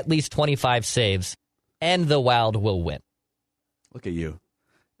make at least 25 saves and the Wild will win. Look at you.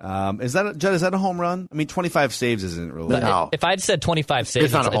 Judd, is that a home run? I mean, 25 saves isn't really. No. If I'd said 25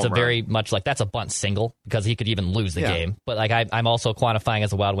 saves, it's a run. very much like that's a bunt single because he could even lose the game. But like I'm also quantifying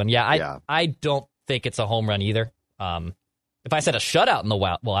as a Wild win. I don't think it's a home run either. If I said a shutout in the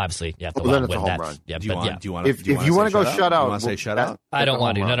Wild, well, obviously, the Wild win. Run. Yeah, do you want to if you want to go shutout, you want to say shutout? I don't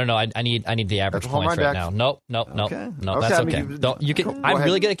want to. No. I need the average points right now. Nope. Okay. No, that's okay. I'm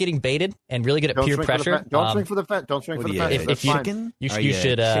really good at getting baited and really good at peer pressure. Don't swing for the fence. Don't swing for the fence. If you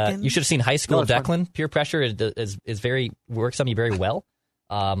should have seen high school Declan. Peer pressure works on me very well.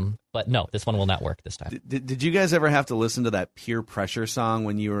 But no, this one will not work this time. Did you guys ever have to listen to that peer pressure song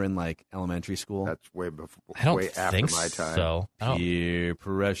when you were in like elementary school? That's way before. I don't way think after my time. so. Peer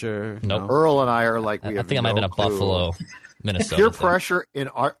pressure. Nope. No? Earl and I are like I think I might have been a Buffalo, Minnesota. Peer pressure in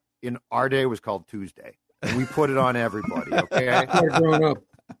our day was called Tuesday, and we put it on everybody. Okay, Grown up.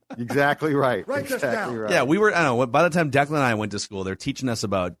 Exactly right. Write this down. Right. Yeah, we were. I don't know. By the time Declan and I went to school, they're teaching us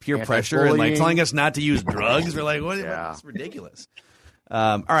about peer pressure and like telling us not to use drugs. We're like, what? That's ridiculous.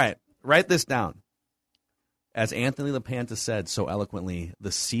 All right, write this down. As Anthony LaPanta said so eloquently,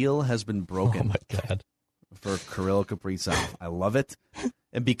 the seal has been broken. Oh my God. For Kirill Kaprizov. I love it.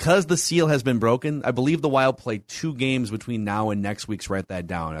 And because the seal has been broken, I believe the Wild play 2 games between now and next week's. Write that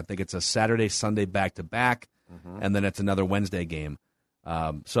down. I think it's a Saturday, Sunday back-to-back, and then it's another Wednesday game.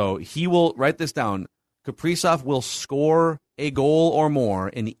 So he will, write this down, Kaprizov will score a goal or more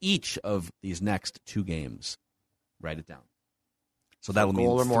in each of these next 2 games. Write it down. So that'll mean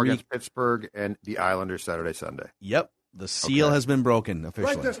goal or more 3 against Pittsburgh and the Islanders Saturday, Sunday. Yep. The seal has been broken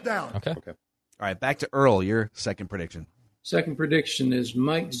officially. Write this down. Okay. All right, back to Earl, your second prediction. Second prediction is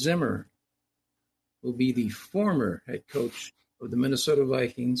Mike Zimmer will be the former head coach of the Minnesota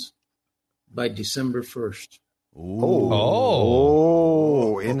Vikings by December 1st.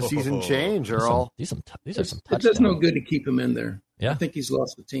 In-season change, Earl. These are some It touchdowns. does no good to keep him in there. Yeah. I think he's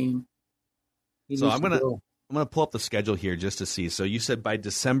lost the team. So I'm gonna pull up the schedule here just to see. So you said by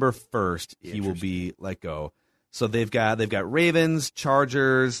December 1st he will be let go. So they've got Ravens,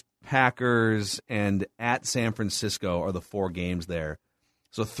 Chargers, Packers, and at San Francisco are the 4 games there.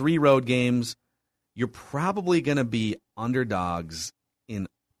 So 3 road games. You're probably going to be underdogs in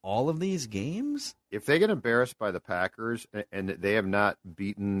all of these games. If they get embarrassed by the Packers and they have not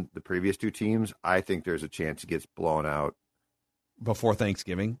beaten the previous 2 teams, I think there's a chance it gets blown out before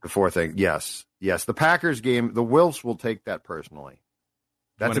Thanksgiving. Yes. The Packers game, the Wilfs will take that personally.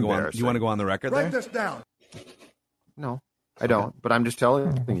 That's embarrassing. Do you want to go on the record Write there? this down. No, I don't. But I'm just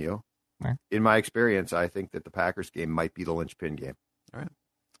telling you, in my experience, I think that the Packers game might be the linchpin game. All right.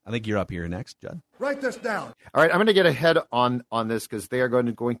 I think you're up here next, Judd. Write this down. All right, I'm going to get ahead on this because they are going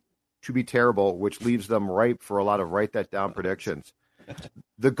to be terrible, which leaves them ripe for a lot of write that down predictions.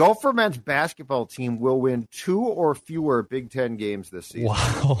 The Gopher men's basketball team will win 2 or fewer Big Ten games this season.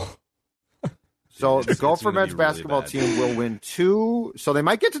 Wow. So the Gopher men's basketball team will win 2. So they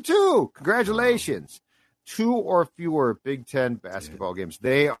might get to 2. Congratulations. 2 or fewer Big Ten basketball games.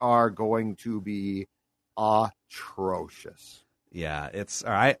 They are going to be atrocious. Yeah, it's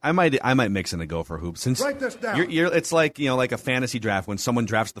all right. I might mix in a Gopher hoop since Write this down. It's like like a fantasy draft when someone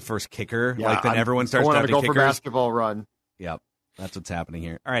drafts the first kicker. Yeah, then everyone starts going drafting on a Gopher kickers. basketball run. Yep, that's what's happening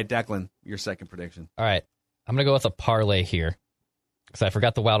here. All right, Declan, your second prediction. All right. I'm going to go with a parlay here because I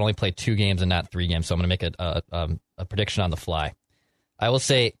forgot the Wild only played 2 games and not 3 games, so I'm going to make a prediction on the fly. I will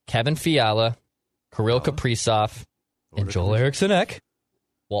say Kevin Fiala, Kirill Kaprizov, and Joel Eriksson-Ek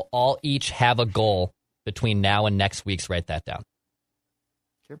will all each have a goal between now and next week's. Write that down.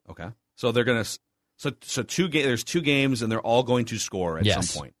 Okay, so they're gonna. So there's 2 games, and they're all going to score at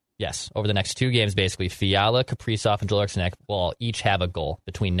some point. Yes, over the next 2 games, basically, Fiala, Kaprizov, and Joel Eriksson will each have a goal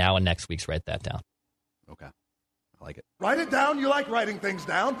between now and next week's. Write that down. Okay. I like it. Write it down. You like writing things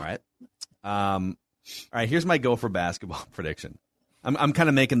down. All right. All right, here's my go for basketball prediction. I'm kind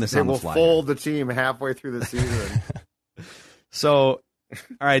of making this on the fly. They will fold the team halfway through the season. So, all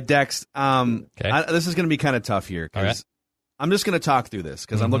right, Dex, this is going to be kind of tough here because I'm just going to talk through this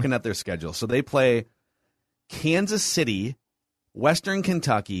because I'm looking at their schedule. So they play Kansas City, Western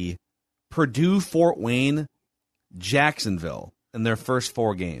Kentucky, Purdue, Fort Wayne, Jacksonville in their first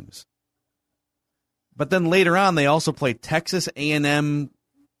 4 games. But then later on, they also play Texas A&M,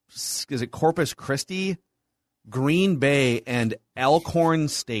 is it Corpus Christi, Green Bay, and Alcorn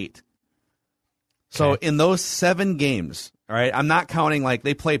State. So in those 7 games, all right, I'm not counting, like,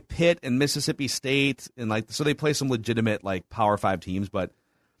 they play Pitt and Mississippi State, and so they play some legitimate, like, Power 5 teams, but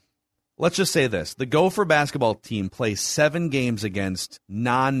let's just say this. The Gopher basketball team plays 7 games against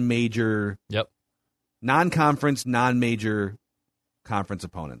non-major, non-conference, non-major conference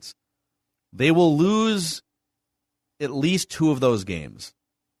opponents. They will lose at least 2 of those games,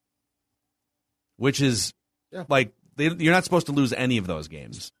 which is like you're not supposed to lose any of those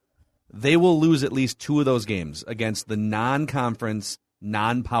games. They will lose at least 2 of those games against the non-conference,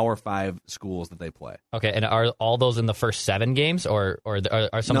 non-Power 5 schools that they play. Okay, and are all those in the first 7 games, or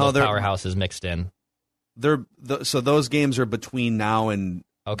are some of those powerhouses mixed in? So those games are between now and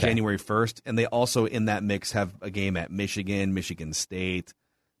January 1st, and they also in that mix have a game at Michigan, Michigan State,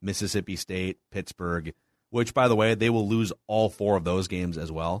 Mississippi State, Pittsburgh, which, by the way, they will lose all 4 of those games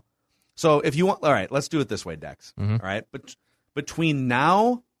as well. So if you want, all right, let's do it this way, Dex. All right, but between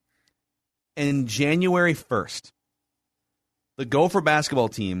now and January 1st, the Gopher basketball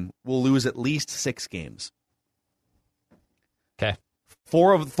team will lose at least 6 games. Okay.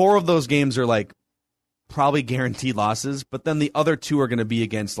 4 of those games are like probably guaranteed losses, but then the other 2 are going to be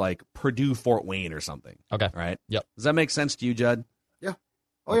against like Purdue, Fort Wayne, or something. Okay. Right? Yep. Does that make sense to you, Judd? Yeah.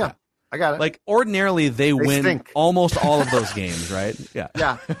 Oh, yeah. I got it. Like, ordinarily, they win stink. almost all of those games, right? Yeah.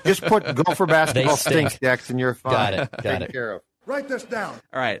 Yeah. Just put Gopher basketball stinks, Dex, and you're fine. Got it. Taken care of. Write this down.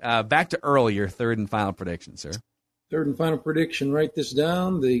 All right. Back to Earl, your third and final prediction, sir. Third and final prediction. Write this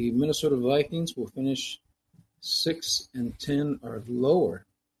down. The Minnesota Vikings will finish 6-10 or lower.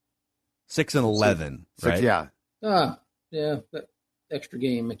 6-11, right? Yeah. Yeah. That extra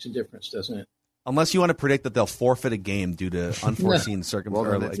game makes a difference, doesn't it? Unless you want to predict that they'll forfeit a game due to unforeseen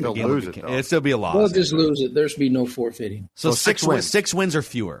circumstances. Well, they'll lose it, though. It'd still be a loss. Well, just lose it. There should be no forfeiting. So 6 wins or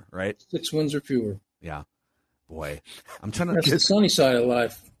fewer, right? 6 wins or fewer. Yeah. Boy, I'm trying to. That's the sunny side of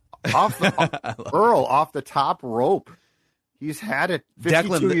life. Earl, off the top rope. He's had it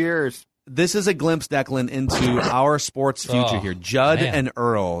 52 years. This is a glimpse, Declan, into our sports future here. Judd and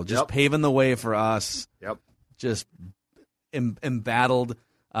Earl just paving the way for us. Yep. Just embattled.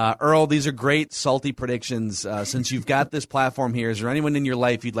 Earl, these are great, salty predictions. Since you've got this platform here, is there anyone in your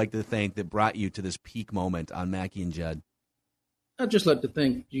life you'd like to thank that brought you to this peak moment on Mackey and Judd? I'd just like to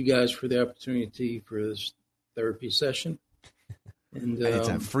thank you guys for the opportunity for this therapy session. And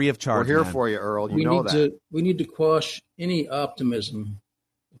anytime, free of charge. We're here for you, Earl. You know that. We need to quash any optimism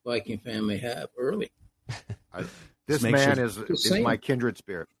the Viking fan may have early. This man is my kindred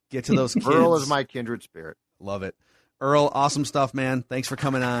spirit. Get to those kids. Earl is my kindred spirit. Love it. Earl, awesome stuff, man. Thanks for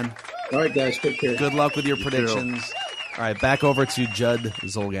coming on. All right, guys. Take care. Good luck with your predictions. All right, back over to Judd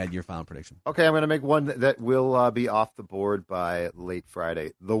Zulgad, your final prediction. Okay, I'm going to make one that will be off the board by late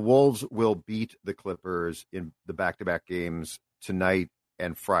Friday. The Wolves will beat the Clippers in the back-to-back games tonight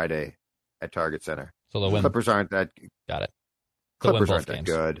and Friday at Target Center. So they'll win. Clippers aren't that. Got it. Clippers aren't that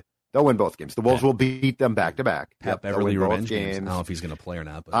good. They'll win both games. The Wolves will beat them back-to-back. Pat Beverly revenge games. I don't know if he's going to play or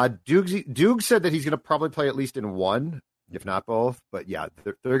not. But. Duke said that he's going to probably play at least in one, if not both. But, yeah,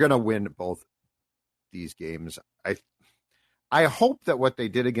 they're going to win both these games. I hope that what they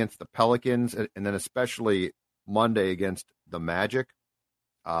did against the Pelicans, and then especially Monday against the Magic,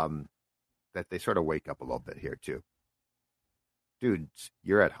 that they sort of wake up a little bit here, too. Dudes,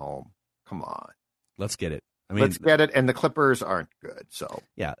 you're at home. Come on. Let's get it. Let's get it, and the Clippers aren't good, so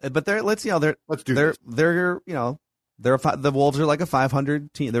yeah. But the Wolves are like a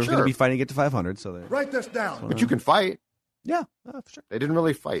 500 team. They're going to be fighting to get to 500. So write this down. But you can fight. Yeah, for sure. They didn't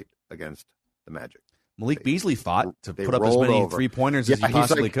really fight against the Magic. Malik Beasley fought to put up as many 3-pointers as he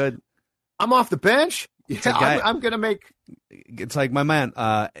possibly could. I'm off the bench. Yeah, I'm going to make. It's like, my man.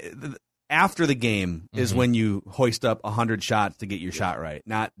 After the game is when you hoist up 100 shots to get your shot right,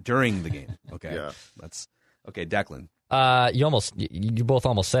 not during the game. Okay, that's okay. Declan, you both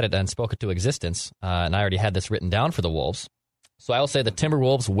almost said it and spoke it to existence, and I already had this written down for the Wolves. So I will say the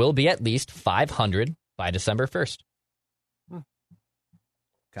Timberwolves will be at least 500 by December 1st.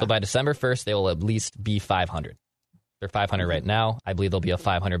 Okay. So by December 1st, they will at least be 500. They're 500 right now. I believe they'll be a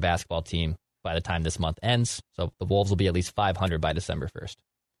 500 basketball team by the time this month ends. So the Wolves will be at least 500 by December 1st.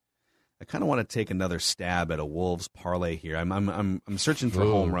 I kind of want to take another stab at a Wolves parlay here. I'm searching for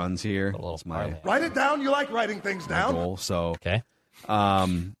home runs here. That's my Write it down. You like writing things down. goal. So Okay.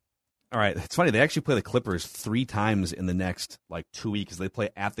 all right. It's funny. They actually play the Clippers 3 times in the next 2 weeks. They play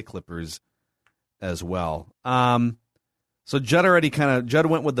at the Clippers as well. So Judd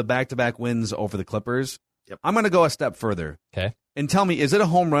went with the back-to-back wins over the Clippers. Yep. I'm going to go a step further. Okay. And tell me, is it a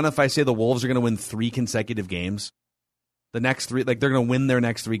home run if I say the Wolves are going to win 3 consecutive games? The next 3, they're going to win their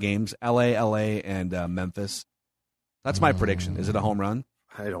next 3 games, LA, and Memphis. That's my prediction. Is it a home run?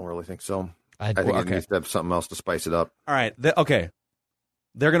 I don't really think so. I think it needs to have something else to spice it up. All right. Okay.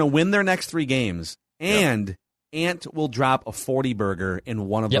 They're going to win their next 3 games, and Ant will drop a 40 burger in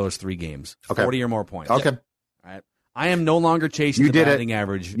one of those 3 games. Okay. 40 or more points. Okay. All right. I am no longer chasing the batting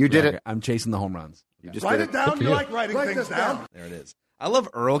average. You did it. I'm chasing the home runs. You just Write did it down. You like writing Write things this down. There it is. I love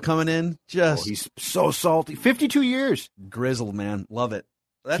Earl coming in. He's so salty. 52 years. Grizzled, man. Love it.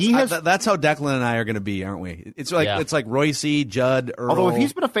 That's That's how Declan and I are going to be, aren't we? It's like Royce, Judd, Earl. Although if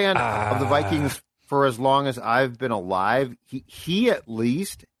he's been a fan of the Vikings for as long as I've been alive, he at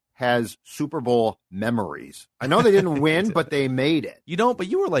least has Super Bowl memories. I know they didn't win, but they made it. You don't, but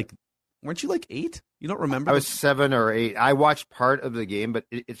you were weren't you 8? You don't remember? I was 7 or 8. I watched part of the game, but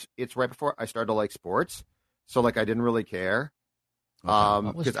it's right before I started to like sports. So I didn't really care.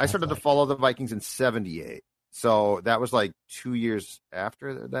 Because I started to follow the Vikings in 78. So that was 2 years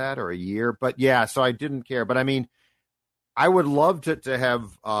after that or a year. But yeah, so I didn't care. But I mean, I would love to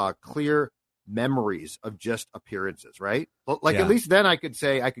have clear memories of just appearances, right? At least then I could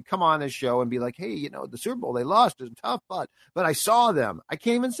say, I could come on this show and be like, hey, the Super Bowl, they lost. It was tough, but I saw them. I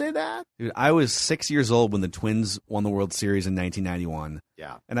can't even say that. Dude, I was 6 years old when the Twins won the World Series in 1991.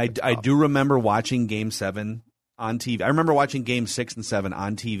 Yeah. And I do remember watching Game 7 on TV. I remember watching Game 6 and 7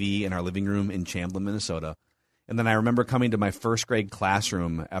 on TV in our living room in Champlin, Minnesota. And then I remember coming to my first grade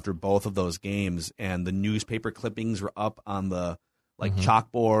classroom after both of those games, and the newspaper clippings were up on the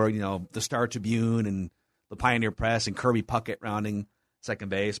chalkboard, the Star Tribune and the Pioneer Press and Kirby Puckett rounding second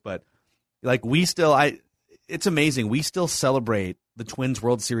base. But it's amazing. We still celebrate the Twins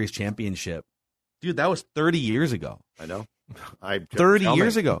World Series championship. Dude, that was 30 years ago. I know. 30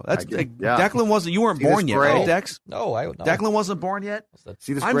 years ago. That's Declan wasn't. You weren't born yet, right, Dex? No, Declan wasn't born yet.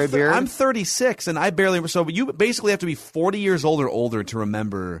 See this gray beard? I'm 36, and I barely. So you basically have to be 40 years old or older to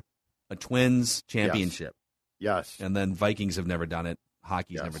remember a Twins championship. Yes. And then Vikings have never done it.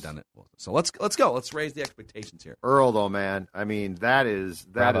 Hockey's never done it. So let's go. Let's raise the expectations here. Earl, though, man. I mean, that is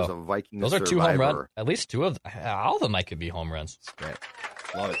a Viking. Those are 2 home runs. At least 2 of all of them might could be home runs. Great.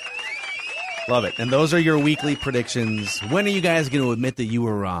 Love it. Love it. And those are your weekly predictions. When are you guys going to admit that you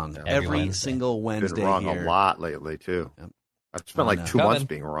were wrong? Every single Wednesday. Been wrong here. a lot lately, too. Yep. I've spent 2 months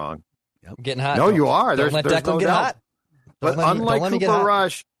being wrong. Yep. Getting hot. No, you are. Don't let Declan get hot. But unlike Cooper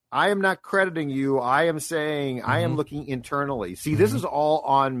Rush, I am not crediting you. I am saying I am looking internally. See, this is all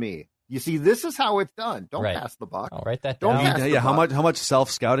on me. You see, this is how it's done. Don't pass the buck. I'll write that down. How much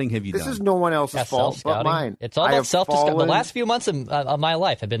self-scouting have you done? This is no one else's fault but mine. It's all about self-discovery. The last few months of my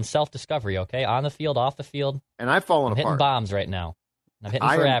life have been self-discovery, okay? On the field, off the field. And I've fallen apart. I'm hitting bombs right now. I'm hitting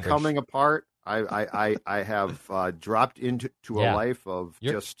for average. I am coming apart. I have dropped into a life of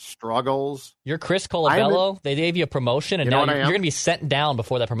just struggles. You're Chris Colabello. They gave you a promotion, and now you're going to be sent down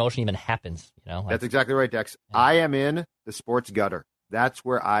before that promotion even happens. That's exactly right, Dex. Yeah. I am in the sports gutter. That's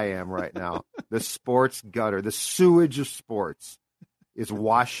where I am right now. The sports gutter, the sewage of sports is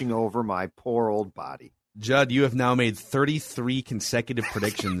washing over my poor old body. Judd, you have now made 33 consecutive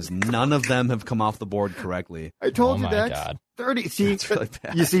predictions. None of them have come off the board correctly. I told you, Dex. God. 30. See, that's really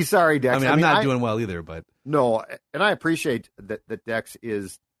bad. You see, sorry, Dex. I mean, I'm not doing well either, but no, and I appreciate that Dex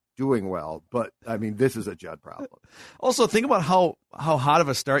is doing well, but I mean, this is a Judd problem. Also, think about how hot of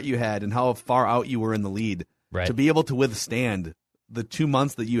a start you had and how far out you were in the lead to be able to withstand the 2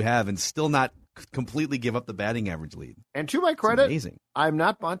 months that you have and still not completely give up the batting average lead. And to my credit, I'm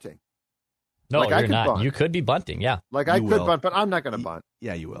not bunting. No, you're not. Bunt. You could be bunting, yeah. I could bunt, but I'm not going to bunt.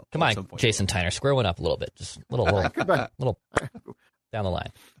 Yeah, you will. Come on, Jason Tyner, square one up a little bit. Just a little down the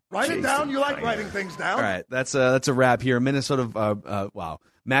line. Write it down. You like writing things down. All right, that's a wrap here. Minnesota, wow.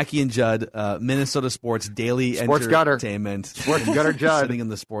 Mackey and Judd, Minnesota Sports Daily Sports Entertainment. Sports Gutter Judd. Sitting in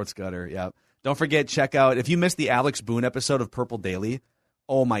the Sports Gutter, yeah. Don't forget, check out, if you missed the Alex Boone episode of Purple Daily,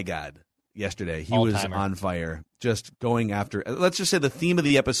 oh my God, yesterday. He was on fire, just going after, let's just say the theme of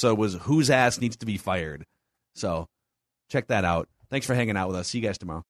the episode was whose ass needs to be fired. So Check that out. Thanks for hanging out with us. See you guys tomorrow.